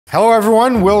Hello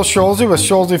everyone, Will Schulze with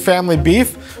Schulze Family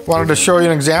Beef. Wanted to show you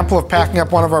an example of packing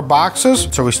up one of our boxes.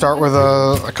 So we start with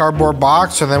a cardboard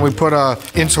box and then we put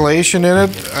insulation in it.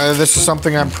 This is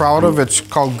something I'm proud of. It's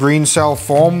called Green Cell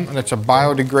Foam and it's a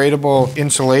biodegradable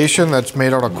insulation that's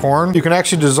made out of corn. You can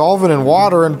actually dissolve it in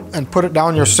water and put it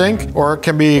down your sink, or it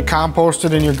can be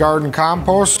composted in your garden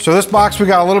compost. So this box, we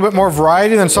got a little bit more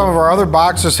variety than some of our other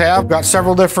boxes have. We've got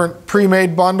several different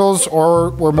pre-made bundles, or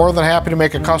we're more than happy to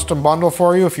make a custom bundle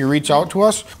for you if you reach out to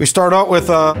us. We start out with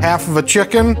half of a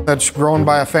chicken that's grown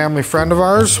by a family friend of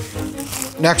ours.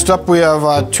 Next up we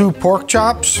have 2 pork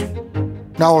chops.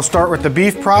 Now we'll start with the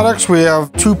beef products. We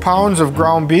have 2 pounds of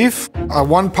ground beef, a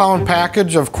 1 pound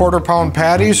package of 1/4 pound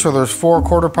patties, so there's 4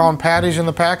 1/4 pound patties in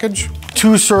the package,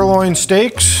 2 sirloin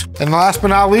steaks, and last but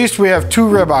not least we have 2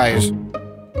 ribeyes.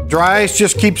 Dry ice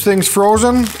just keeps things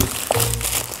frozen.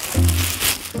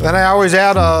 Then I always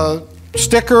add a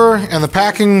sticker and the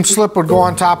packing slip would go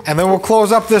on top, and then we'll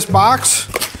close up this box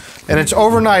and it's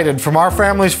overnighted from our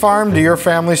family's farm to your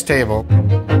family's table.